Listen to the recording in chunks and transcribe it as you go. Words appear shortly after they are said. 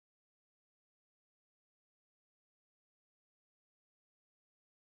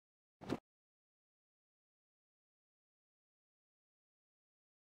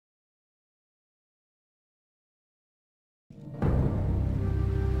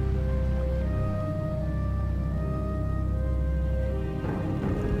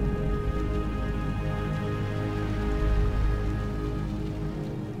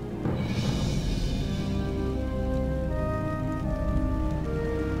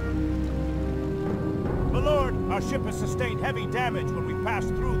Our ship has sustained heavy damage when we passed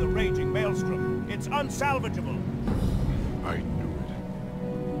through the raging maelstrom. It's unsalvageable. I knew it.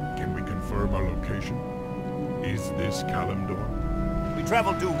 Can we confirm our location? Is this Kalimdor? We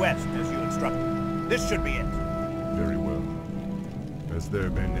traveled due west, as you instructed. This should be it. Very well. Has there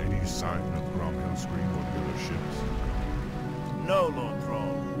been any sign of Scream or the other ships? No, Lord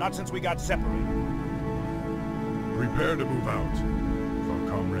Thrall. Not since we got separated. Prepare to move out. If our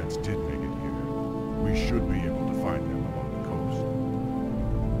comrades did make it here, we should be able to find them along the coast.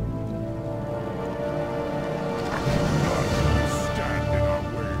 None will stand in our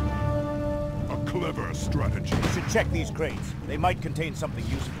way. A clever strategy. We should check these crates. They might contain something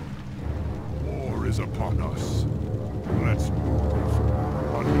useful. War is upon us. Let's move.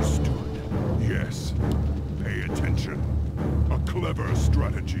 Understood. Yes. Pay attention. A clever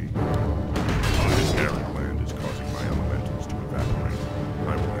strategy. This arid land is causing my elementals to evaporate.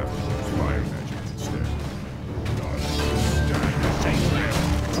 I will have to use fire magic instead. God, stand safe there.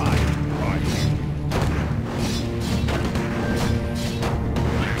 Right.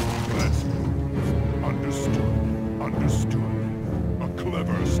 Let's move. Understood. Understood. A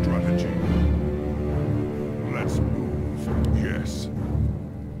clever strategy. Let's move. Yes.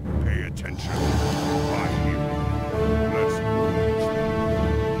 Pay attention. I hear you. Let's move.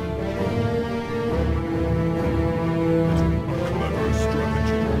 A clever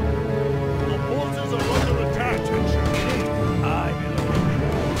strategy. The forces are under attack. Attention. I will.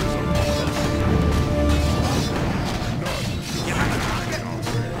 None. Get back to target.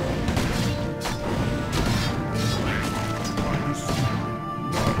 Understood.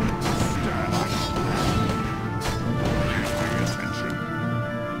 None. Stand. Pay attention.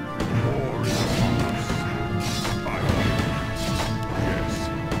 War is upon us. I hear you. Yes.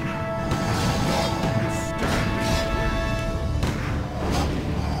 None will stand in our way.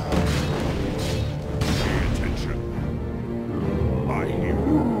 Pay attention. I hear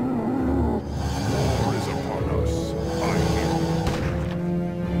you. War is upon us. I hear you.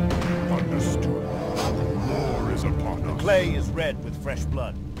 Understood. War is upon us. Clay is red with fresh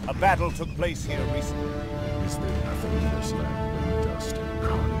blood. A battle took place here recently. Is there nothing in this land but dust and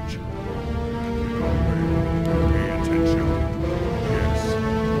carnage? Pay attention. Yes.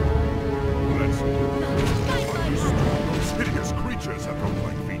 Let's move. Understood. Those hideous creatures have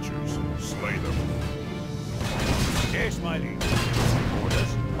rogue-like features. Slay them. Yes, my liege.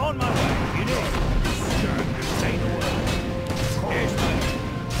 Orders. On my way. You know. Stand in. Say the word. Yes, my liege.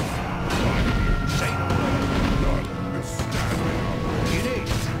 Say the word. None will stand in our way. You need.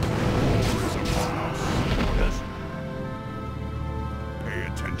 War is upon us. Orders. Pay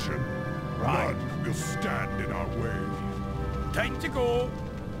attention. Right. None will stand in our way. Time to go.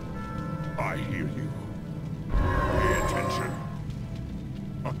 I hear you. Pay attention.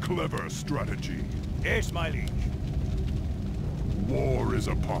 A clever strategy. Yes, my liege. War is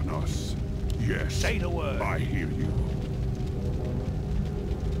upon us. Yes. Say the word. I hear you.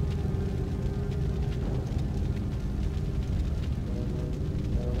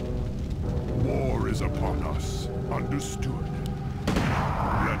 War is upon us. Understood.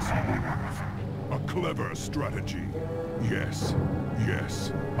 Let's move. A clever strategy. Yes.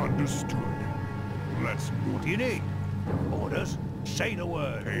 Yes. Understood. Let's move. What do you need? Orders. Say the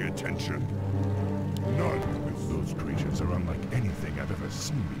word. Pay attention. None of those creatures are unlike anything I've ever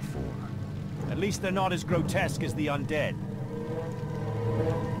seen before. At least they're not as grotesque as the undead.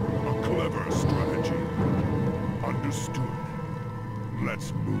 A clever strategy. Understood.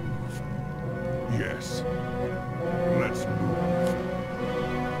 Let's move. Yes. Let's move.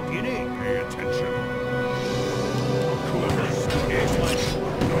 What do you need? Pay attention. A clever strategy. Yes, my liege.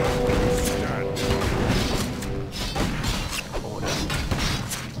 None will stand. Orders.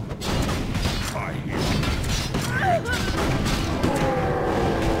 I hear you. Pay attention.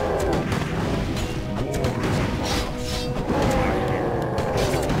 War is upon us. I hear you.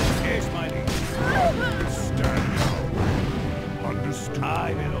 Yes, my liege. Stand now. Understood. I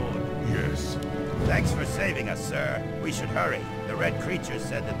will order. Yes. Thanks for saving us, sir. We should hurry. The red creatures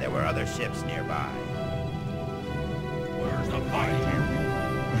said that there were other ships nearby. Where's the I fight? hear you.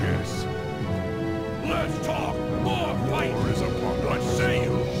 Yes. Let's talk. More fight. War is upon us. What say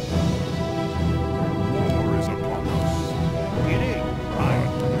you? War is upon us. What do you need? None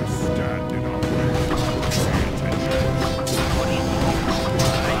will stand in our way. Pay attention. What do you need?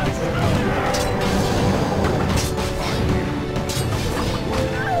 I hear you.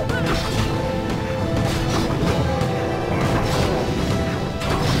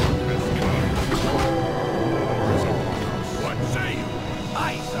 War is upon us. What say you?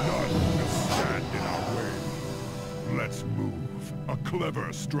 Aye, sir. None will stand in our way. Let's move. A clever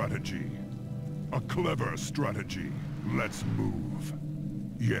strategy. A clever strategy. Let's move.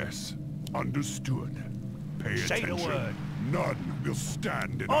 Yes, understood. Pay Say the attention. word. None will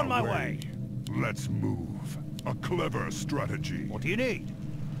stand in On our my way. Let's move. A clever strategy. What do you need?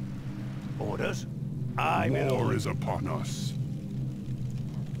 Orders? Aye, my War lord. is upon us.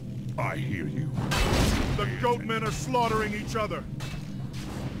 I hear you. The goatmen are slaughtering each other.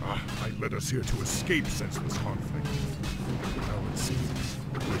 I led us here to escape senseless conflict. Now it seems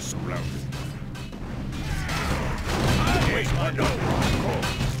we're surrounded. Wait, I know.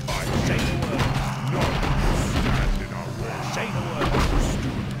 I Say the word. none will stand in our way. Say the word.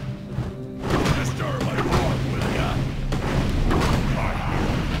 Understood. Disturb my walk, will ya? I hear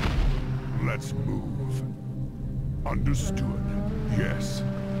you. Let's move. Understood. Yes.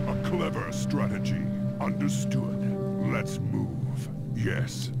 A clever strategy. Understood. Let's move.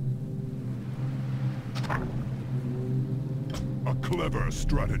 Yes. A clever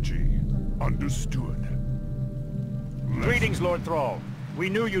strategy. Understood. Greetings, Lord Thrall. We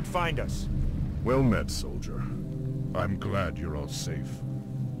knew you'd find us. Well met, soldier. I'm glad you're all safe.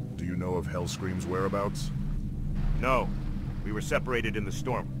 Do you know of Hellscream's whereabouts? No. We were separated in the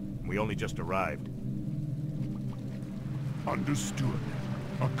storm. We only just arrived. Understood.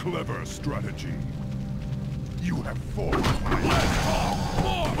 A clever strategy. You have fought. Let's talk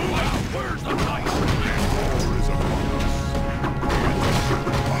more! Where's the knife? War is upon us.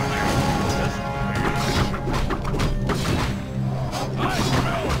 I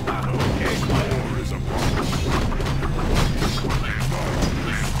smell battle! Yes, my lord. War is upon us. None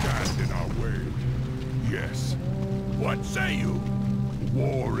will stand in our way. Yes. What say you?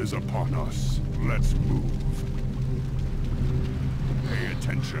 War is upon us. Let's move. Pay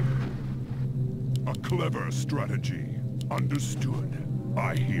attention. A clever strategy. Understood.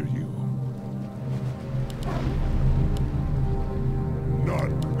 I hear you.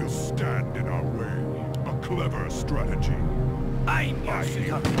 None will stand in our way. A clever strategy. I'm your I hear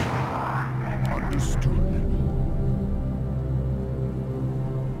shooter. you. Understood.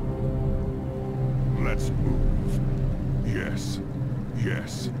 Let's move. Yes.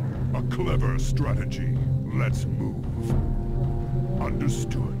 Yes. A clever strategy. Let's move.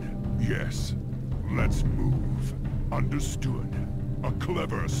 Understood. Yes. Let's move. Understood. A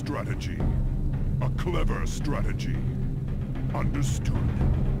clever strategy. A clever strategy. Understood.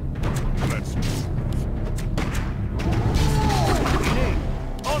 Let's move.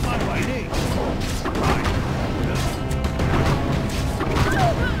 On my way. Right.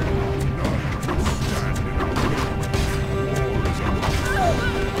 None will stand in our way. War is upon us.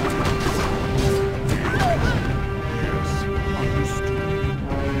 Yes, understood.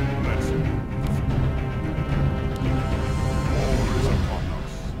 Let's move. War is upon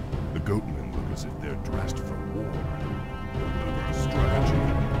us. The goatmen look as if they're dressed for war. Clever strategy.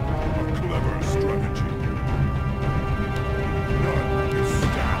 A clever strategy. None will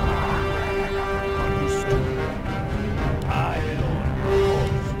stand. Understood. I will.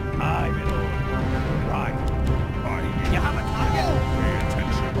 I will. Right. I hear You have a target? Pay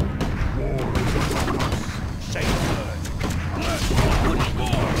attention. War is upon us. Say the word. Let's go.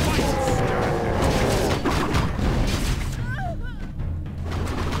 More fight.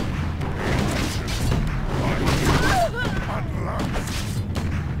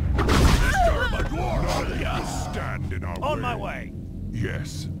 Disturb a dwarf, will ya? Stand in our way. On my way.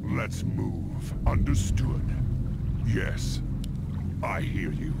 Yes, let's move. Understood. Yes, I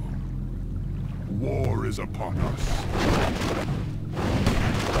hear you. War is upon us.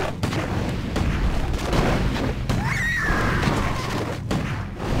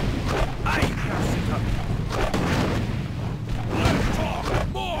 I'm your shooter. Let's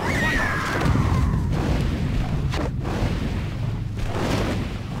talk more fight.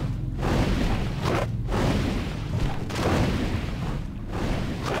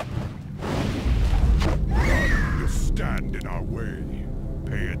 None will stand in our way.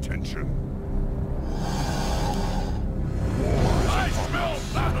 Pay attention. I smell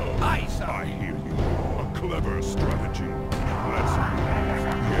battle. Aye, sir. I hear you. A clever strategy. Let's move.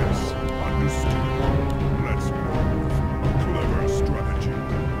 Yes, understood. Let's move. A clever strategy.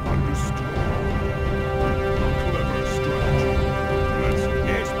 Understood. A clever strategy. Let's move.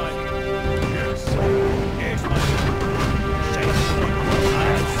 Yes, my lord. Yes. Yes, my lord. Say the word.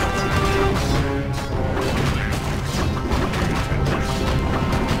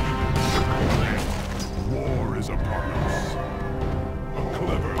 War is upon us. A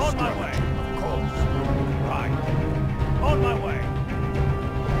clever On my way. strategy. Of course. Right. On my way.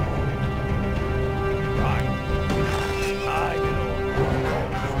 Right. I will. Of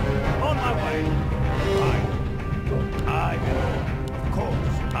course. On my way. Right. I will. Of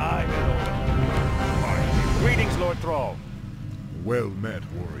course. I will. Lord Thrall. Well met,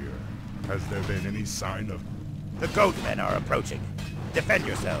 warrior. Has there been any sign of... The goat men are approaching. Defend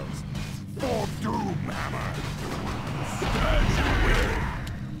yourselves. For doom, Hammer! Stand your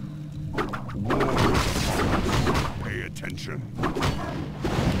will! War is upon us. Pay attention.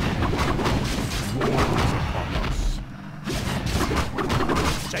 War is upon us.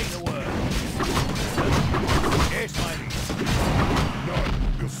 Say the word. Yes, my liege. None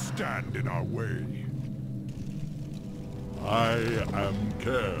will stand in our way. I am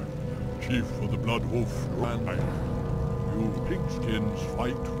Cairn, chief of the Bloodhoof clan. You pigskins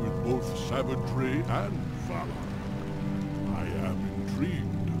fight with both savagery and valor. I am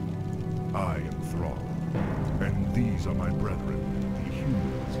intrigued. I am Thrall, and these are my brethren, the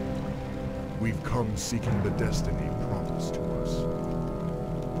humans. We've come seeking the destiny promised to us.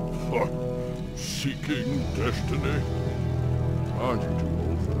 Seeking destiny? Are you too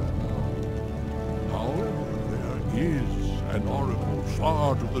old for that now? However, there is an oracle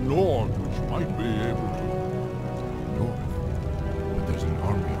far to the north which might be able to... North? But there's an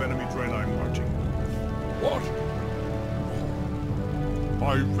army of enemy Thrall marching. What?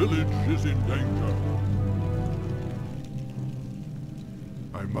 My village is in danger.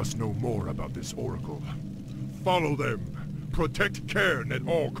 I must know more about this oracle. Follow them. Protect Cairn at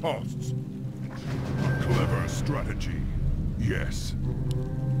all costs. A clever strategy. Yes.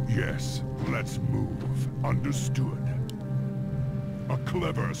 Yes, let's move. Understood. A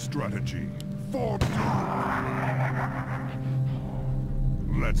clever strategy. For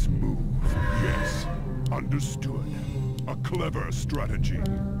let's move. Yes. Understood. A clever strategy.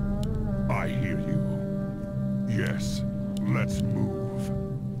 I hear you. Yes. Let's move.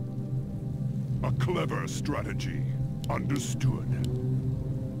 A clever strategy. Understood.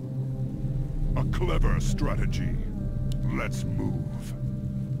 A clever strategy. Let's move.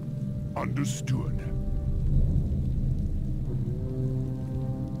 Understood.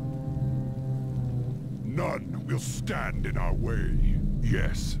 None will stand in our way.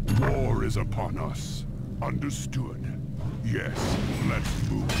 Yes, war is upon us. Understood. Yes, let's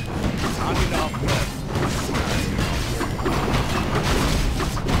move. Not enough left.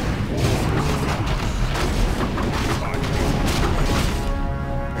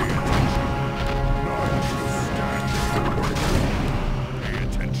 Pay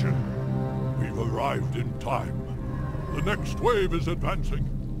attention. We've arrived in time. The next wave is advancing.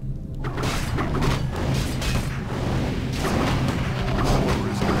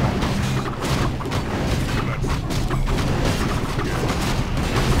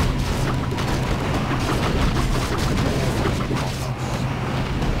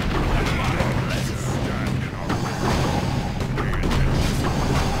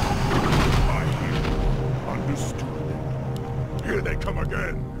 Here they come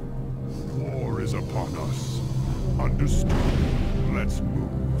again. War is upon us. Understood. Let's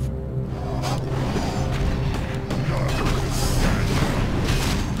move. None will stand.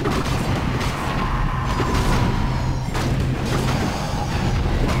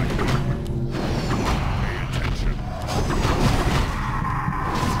 Pay attention.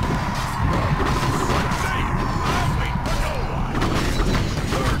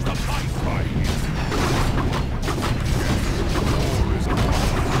 Where's the fight? I hear. War is upon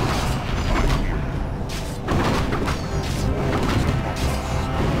us. I hear. War is upon us.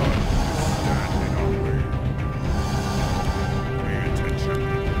 None will stand in our way. Pay attention.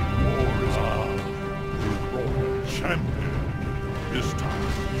 War is upon us. Royal champion this time.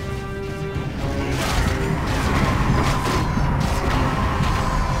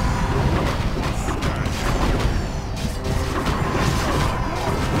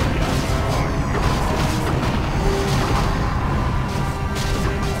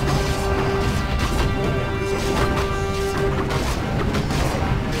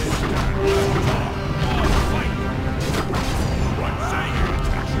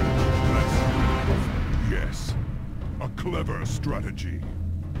 Yes, a clever strategy.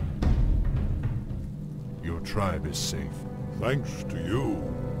 Your tribe is safe. Thanks to you.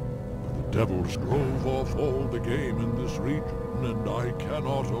 The devils drove off all the game in this region, and I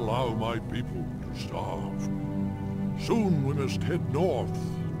cannot allow my people to starve. Soon we must head north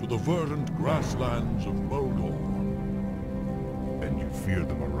to the verdant grasslands of Mulgore. And you fear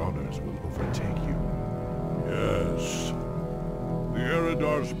the marauders will overtake you. Yes. The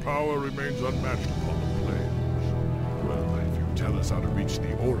Eridar's power remains unmatched upon the plains. Well, if you tell us how to reach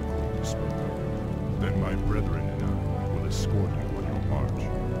the oracle you spoke of, then my brethren and I will escort you on your march.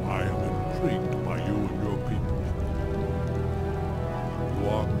 I am intrigued by you and your people. You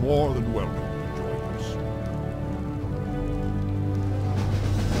are more than welcome to join us.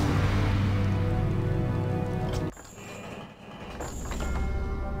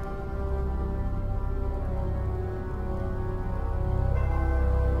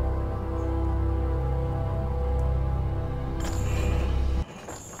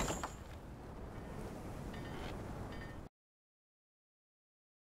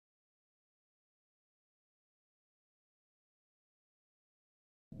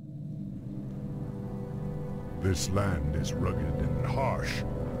 This land is rugged and harsh.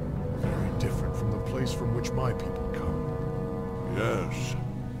 Very different from the place from which my people come. Yes.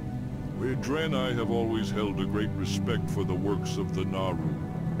 We Draenei have always held a great respect for the works of the Naru.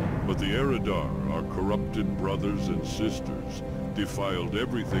 But the Eridar, our corrupted brothers and sisters, defiled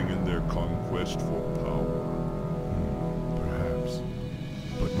everything in their conquest for power. Perhaps.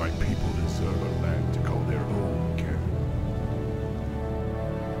 But my people deserve a land to call their own, Cairn.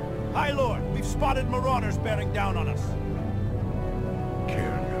 High Lord, we've spotted marauders bearing down on us.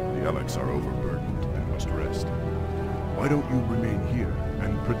 Cairn, the Alex are overburdened and must rest. Why don't you remain here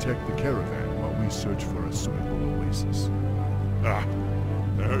and protect the caravan while we search for a suitable oasis? Ah,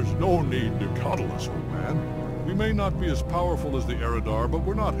 there's no need to coddle us, old man. We may not be as powerful as the Eridar, but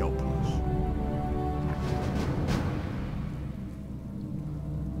we're not helpless.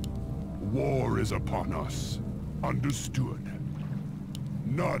 War is upon us. Understood.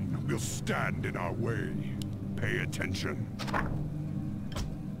 None will stand in our way. Pay attention.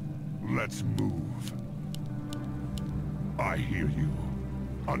 Let's move. I hear you.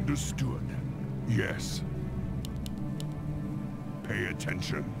 Understood. Yes. Pay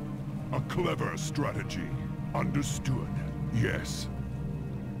attention. A clever strategy. Understood. Yes.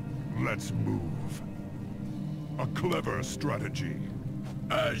 Let's move. A clever strategy.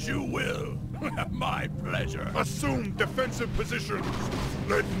 As you will. My pleasure. Assume defensive positions.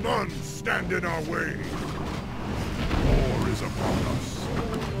 Let none stand in our way. War is upon us.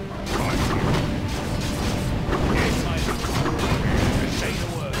 I Yes, my lord. Say the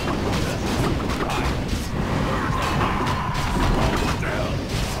word. Right.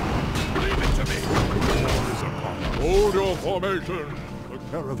 Leave it to me. War is upon us. Hold your formation. The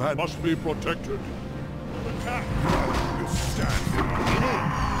caravan must be protected. Attack! None will stand in our way.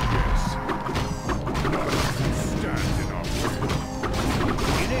 Yes. None will stand in our way.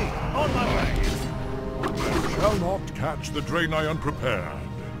 On my way. We shall not catch the Draenei unprepared.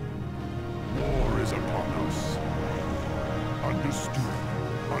 War is upon us. Understood.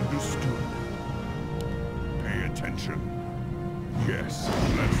 Understood. Pay attention. Yes,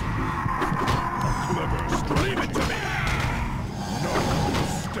 let's move. A clever strategy. Leave it to me. None will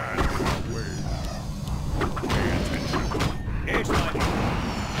stand in our way. Pay attention. Yes, my lord.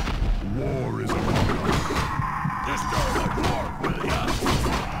 War is upon us. Disturb the dwarf, will ya?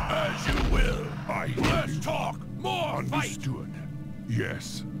 As you will. I hear Let's you. talk. More fight. Understood.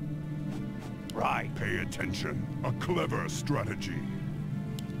 Yes. Right. Pay attention. A clever strategy.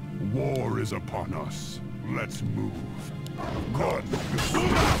 War is upon us. Let's move. None will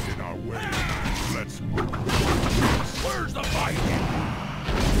stand in our way. Let's move. Yes. Where's the fight?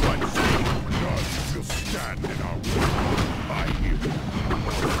 Let's see. None will stand in our way. I hear you.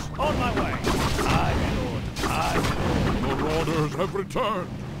 On my way. Aye, my lord. Aye, my lord. The Marauders have returned.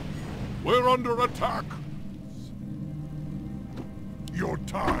 We're under attack. Your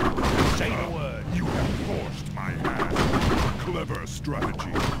time. Say the word. You have forced my hand. A clever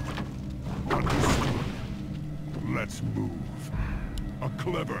strategy. Understood. Let's move. A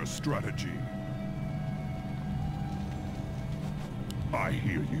clever strategy. I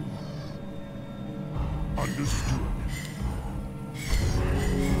hear you. Understood.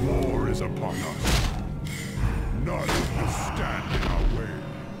 War is upon us. None will stand in our way.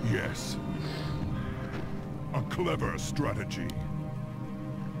 Yes. A clever strategy.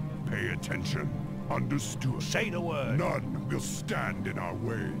 Pay attention. Understood. Say the word. None will stand in our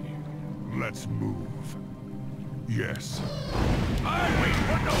way. Let's move. Yes. I wait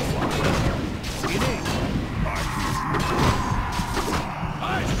for no one.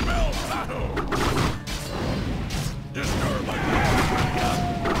 I smell battle. Disturb my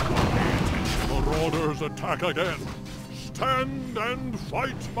Marauders attack again. Stand and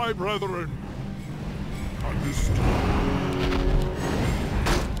fight, my brethren. Understood.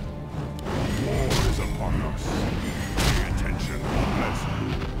 War is upon us. Pay attention. Let's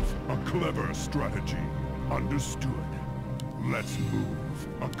move. A clever strategy. Understood. Let's move.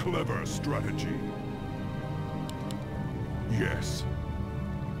 A clever strategy. Yes.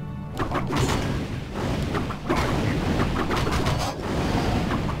 Understood. I hear you.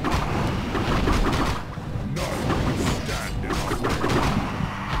 None will stand in our way.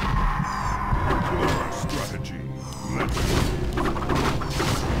 A clever strategy. Let's move.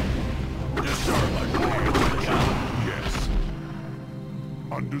 Disturb my will ya? Yes.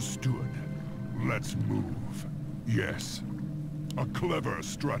 Understood. Let's move. Yes. A clever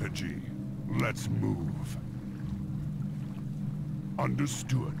strategy. Let's move.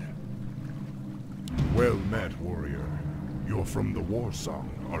 Understood. Well met, warrior. You're from the war song,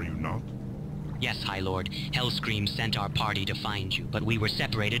 are you not? Yes, High Lord. Hellscream sent our party to find you, but we were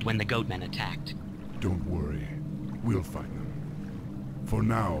separated when the Goatmen attacked. Don't worry. We'll find them. For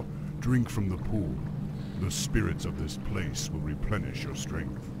now, drink from the pool. The spirits of this place will replenish your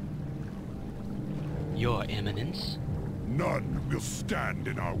strength. Your Eminence? None will stand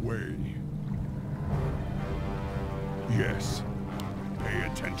in our way. Yes. Pay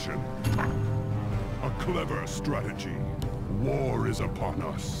attention. A clever strategy. War is upon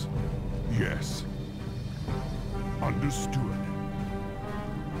us. Yes. Understood.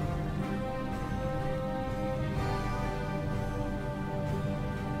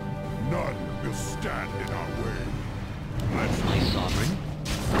 None will stand in our way. Let's My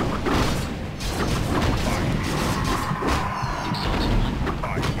sovereign? Exalted one?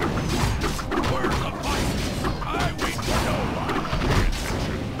 Where's the fight? I wait for no one.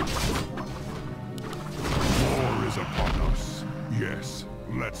 War is upon us. Yes,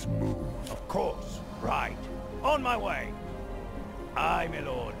 let's move. Of course. Right. On my way. Aye, my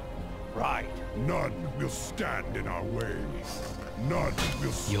lord. Right. None will stand in our way. None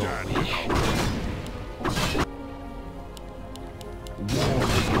will Your stand in wish? our way. War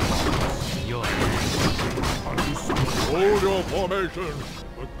is upon us. Your Understood. Hold your formation.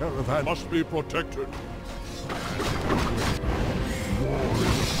 The caravan must be protected. War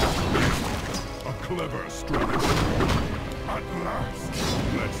is upon us. A clever strategy. At last,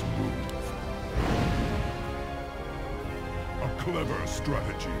 let's move. A clever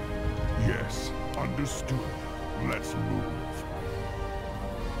strategy. Yes, understood. Let's move.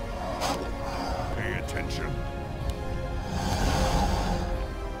 Pay attention.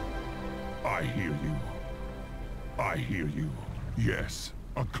 I hear you. I hear you. Yes,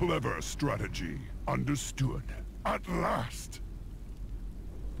 a clever strategy. Understood. At last.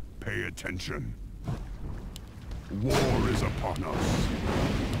 Pay attention. War is upon us.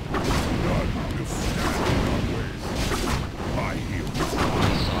 None will stand in our way. I hear you.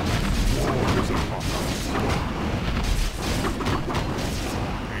 War is upon us.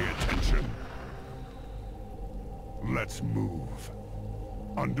 Pay attention. Let's move.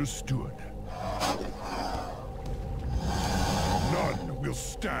 Understood. None will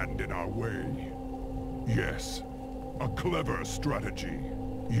stand in our way. Yes. A clever strategy.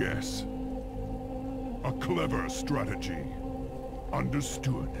 Yes. A clever strategy.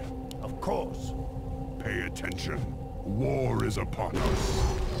 Understood. Of course. Pay attention. War is upon us.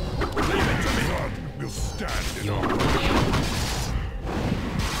 Leave it to me. None will stand in Your our way. wish?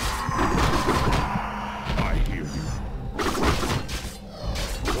 I hear you.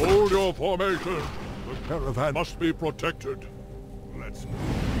 Hold your formation. The caravan must be protected. Let's move.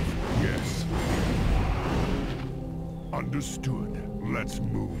 Yes. Understood. Let's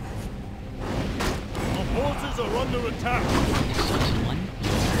move. Our forces are under attack. Exalted one?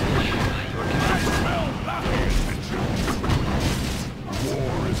 I smell battle. Attention.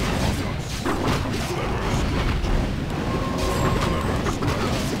 War is upon us. A clever strategy. A clever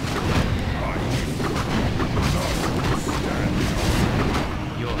strategy. I hear you. None will stand in our way.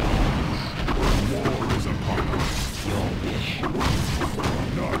 Your Eminence? War is upon us. Your wish?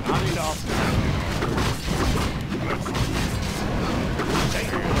 None Not will enough. stand in our way. Let's move. Pay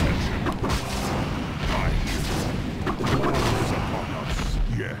attention. I hear you. War is upon us.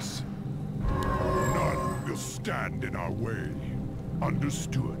 Yes. None will stand in our way.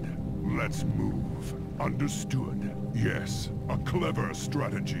 Understood. Let's move. Understood. Yes. A clever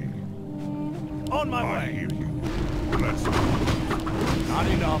strategy. On my I way. hear you. Let's move. Not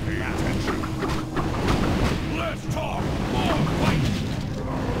enough. Pay attention. Let's talk. More fight.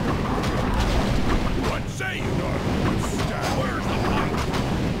 What say you? None will stand. Where's the fight?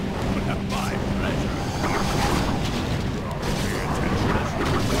 My pleasure. Pay attention.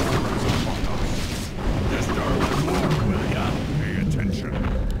 War is upon us. Disturb the war, will ya? Pay attention.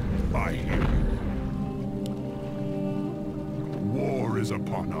 I hear you. War is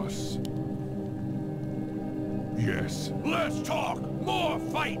upon us. Yes. Let's talk. More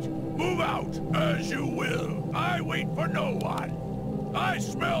fight. Move out. As you will. I wait for no one. I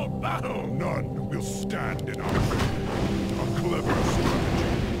smell battle. None will stand in our way. A clever strategy.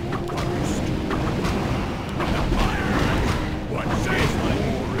 Understood. Fire. What says me?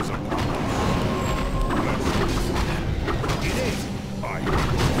 War is upon us. Let's move. It is. I hear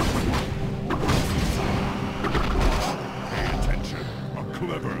you. Pay attention. A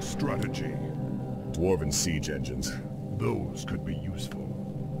clever strategy. Dwarven siege engines. Those could be useful.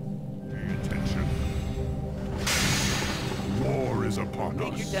 Pay attention. War is upon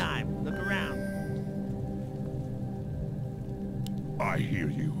Take us. your time. Look around. I hear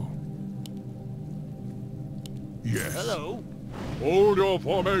you. Yes. Hello. Hold your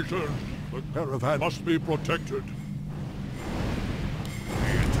formation. The caravan must be protected.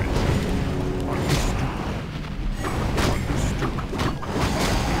 Pay attention. Understood.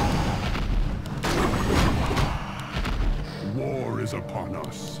 is upon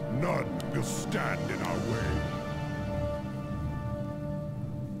us. None will stand in our way.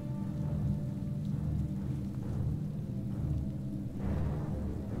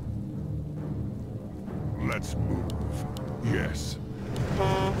 Let's move. Yes.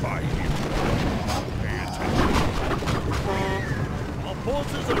 By here. Pay attention. Our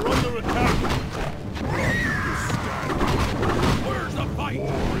forces are under attack. None will stand. Where's the fight?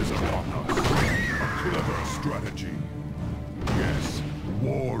 War is upon us. A clever strategy. Yes,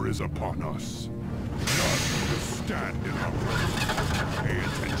 war is upon us. None will stand in our way. Pay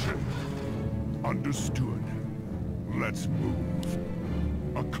attention. Understood. Let's move.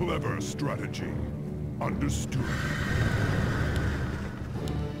 A clever strategy. Understood.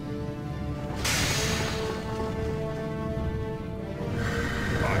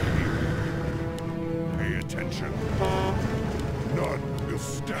 I hear you. Pay attention. None will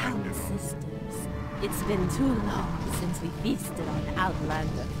stand in our way. Sisters, it's been too long since we feasted on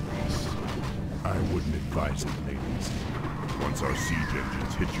Outlander flesh. I wouldn't advise it, ladies. Once our siege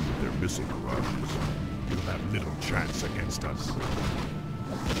engines hit you with their missile barrages, you'll have little chance against us.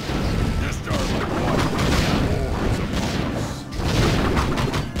 Just our war War is upon us.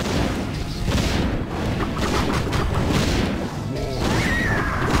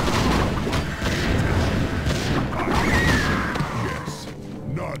 Yes,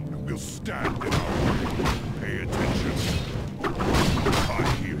 none will stand in our way. Pay attention. I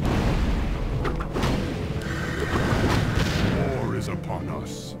hear you. War is upon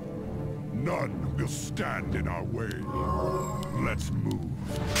us. None will stand in our way. Let's move.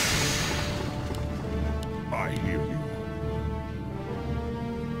 I hear you.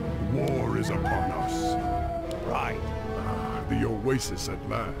 War is upon us. right. The oasis at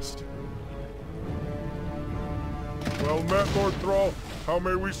last. Well met, Lord Thrall. How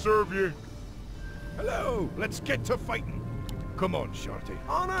may we serve you? Hello, let's get to fighting. Come on, Shorty.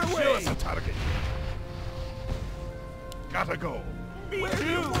 On our Show way. us a target. Gotta go. Where do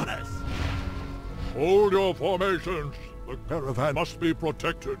you want us? Hold your formations. The caravan must be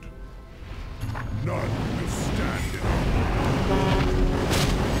protected. None will stand in our way.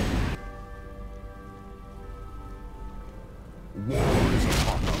 War is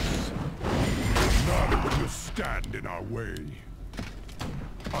upon us. None will stand in our way.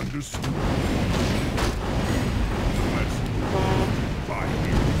 Understood. Let's move. By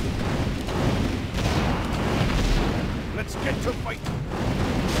here. Let's get to fighting.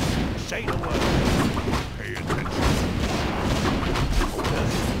 Say the word. Pay attention.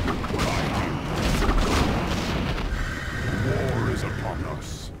 By here. War is upon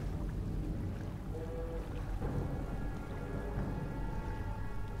us.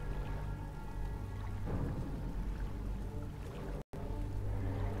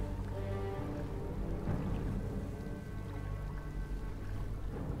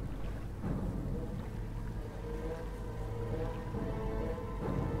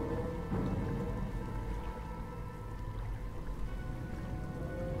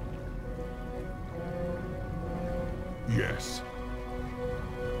 Yes.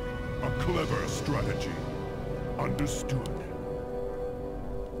 A clever strategy. Understood.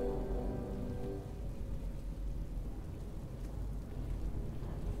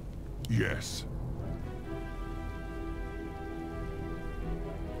 Yes.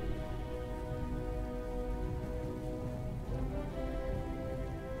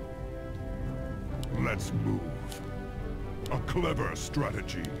 Let's move. A clever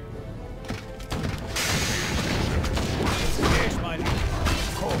strategy. Yes, my lord.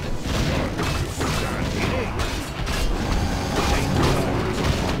 None will stand in our way.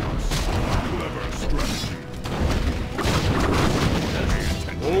 Clever strategy. Pay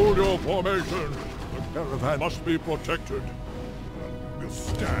attention. Hold your formations. The caravan must be protected. Will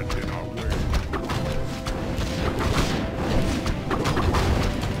stand in our way.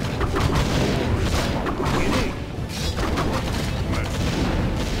 Let's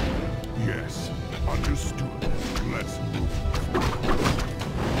move. Yes, understood. Let's move.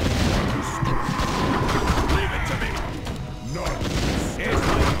 Understood. Leave it to me. None will stand in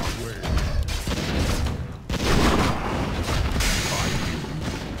our way. I hear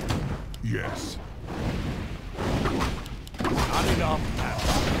you. Yes. Not enough now.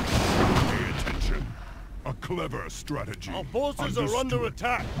 Pay attention. A clever strategy. Our forces are under Understood.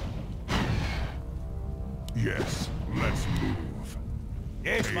 attack. Yes, let's move.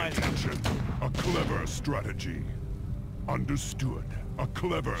 Yes, Pay my lord. attention. A clever strategy. Understood. A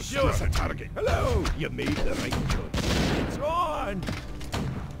clever Show us a strategy. target. Hello. You made the right choice. It's on.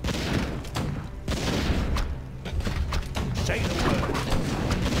 Say the word.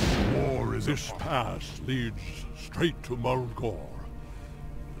 War is This upon pass leads straight to Mulgore.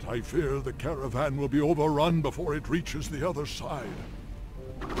 I fear the caravan will be overrun before it reaches the other side.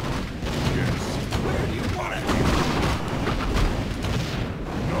 Yes. Where do you want it?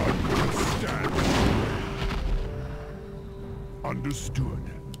 None will stand. Understood.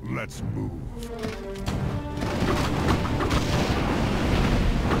 Let's move.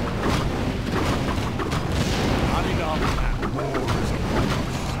 Not enough. War is upon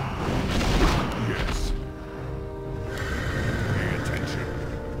us. Yes. Pay attention.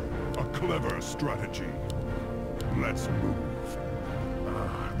 A clever strategy. Let's move.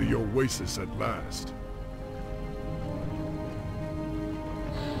 The oasis at last.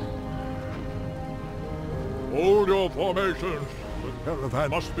 Hold your formations. The caravan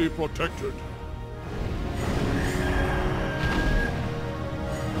must be protected.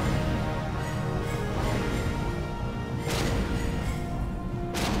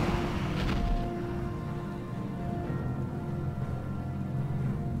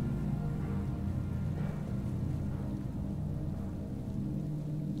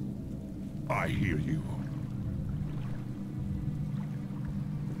 I hear you.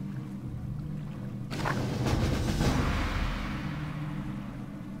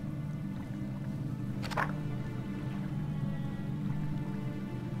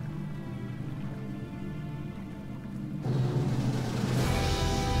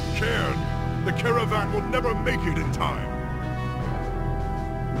 Cairn, the caravan will never make it in time.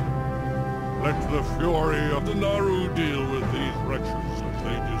 Let the fury of the Naru deal with these wretches as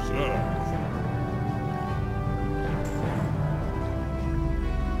they deserve.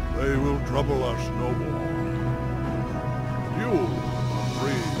 They will trouble us no more. You are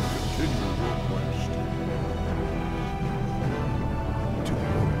free to continue your quest. To the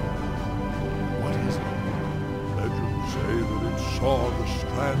Oracle. What is it? Legends say that it saw the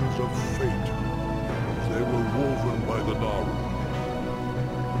strands of fate as they were woven by the Naru.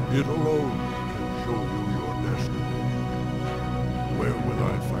 It alone can show you your destiny. Where will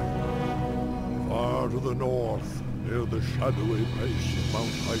I find them? Far to the north, near the shadowy base of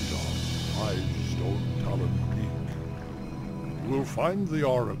Mount Haidar, lies Stone Talon Peak. You will find the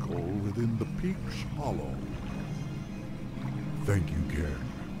Oracle within the peak's hollow. Thank you, Cairn.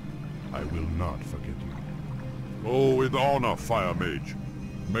 I will not forget you. Go with honor, Fire Mage.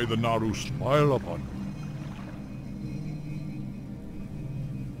 May the Naru smile upon you.